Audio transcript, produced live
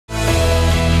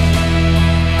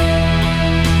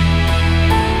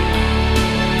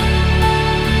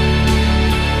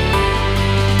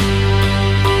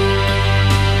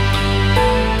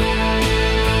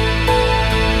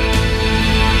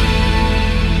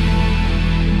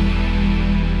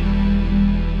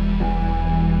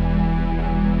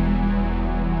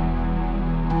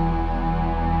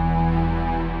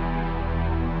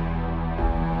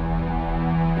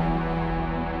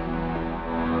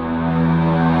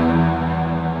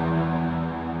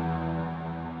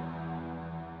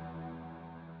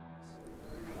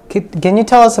Can you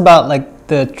tell us about like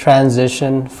the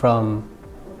transition from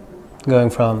going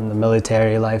from the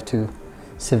military life to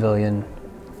civilian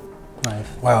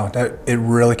life? Wow, it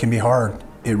really can be hard.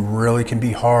 It really can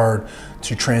be hard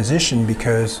to transition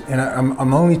because, and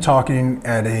I'm only talking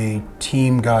at a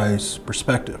team guy's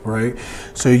perspective, right?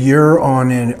 So you're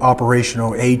on an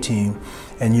operational A team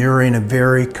and you're in a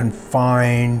very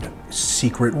confined,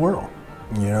 secret world.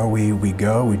 You know, we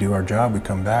go, we do our job, we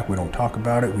come back, we don't talk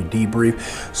about it, we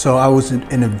debrief. So I was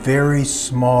in a very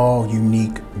small,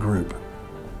 unique group,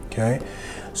 okay?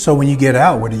 So when you get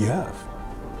out, what do you have?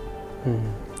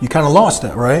 You kind of lost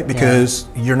that, right? Because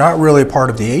you're not really a part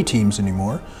of the A teams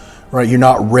anymore, right? You're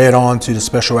not read on to the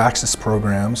special access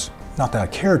programs. Not that I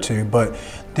care to, but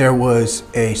there was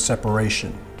a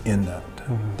separation in that.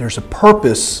 There's a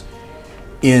purpose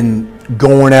in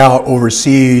going out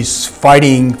overseas,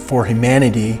 fighting for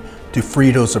humanity, to free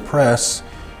those oppressed,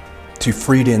 to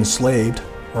free the enslaved,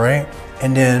 right?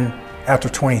 And then after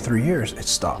 23 years, it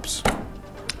stops.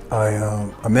 I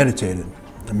meditated.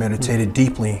 I meditated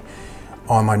deeply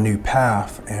on my new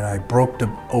path, and I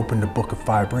opened the Book of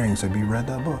Five Rings. Have you read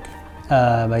that book?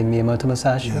 By Miyamoto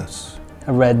Musashi? Yes.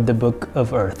 I read the Book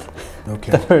of Earth,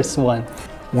 Okay. the first one.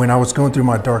 When I was going through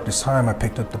my darkest time, I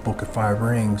picked up the Book of Five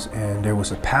Rings, and there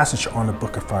was a passage on the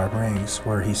Book of Five Rings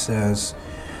where he says,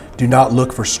 do not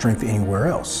look for strength anywhere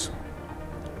else.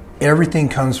 Everything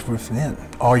comes from within.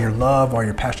 All your love, all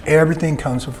your passion, everything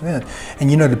comes from within.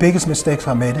 And you know, the biggest mistakes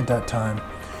I made at that time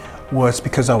was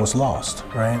because I was lost,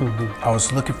 right? I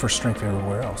was looking for strength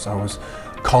everywhere else. I was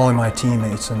calling my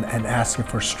teammates and asking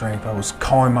for strength. I was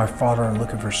calling my father and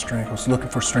looking for strength. I was looking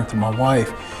for strength in my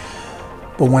wife.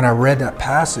 But when I read that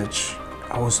passage,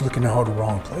 I was looking at all the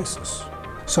wrong places.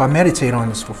 So I meditated on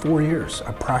this for 4 years.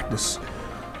 I practiced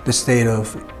the state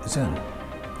of Zen,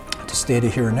 the state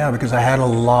of here and now, because I had a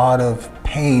lot of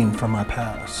pain from my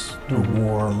past, the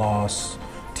war, loss,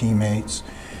 teammates.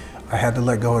 I had to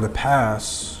let go of the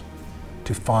past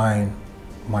to find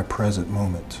my present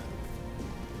moment.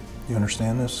 You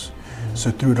understand this?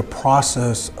 So through the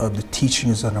process of the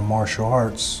teachings of the martial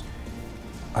arts,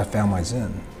 I found my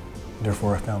Zen.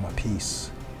 Therefore, I found my peace.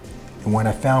 And when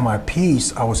I found my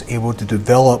peace, I was able to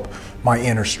develop my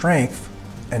inner strength,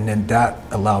 and then that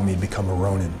allowed me to become a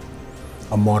Ronin,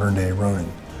 a modern day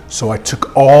Ronin. So I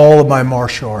took all of my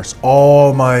martial arts,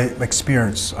 all my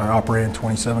experience. I operated in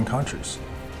 27 countries.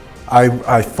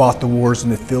 I fought the wars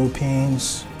in the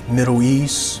Philippines, Middle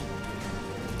East,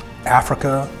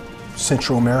 Africa,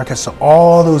 Central America. So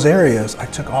all those areas, I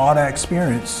took all that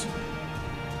experience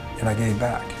and I gave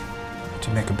back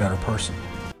to make a better person.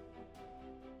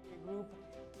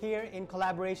 Here in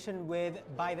collaboration with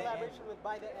By the Edge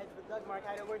with Doug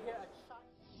Marcaida. We're here at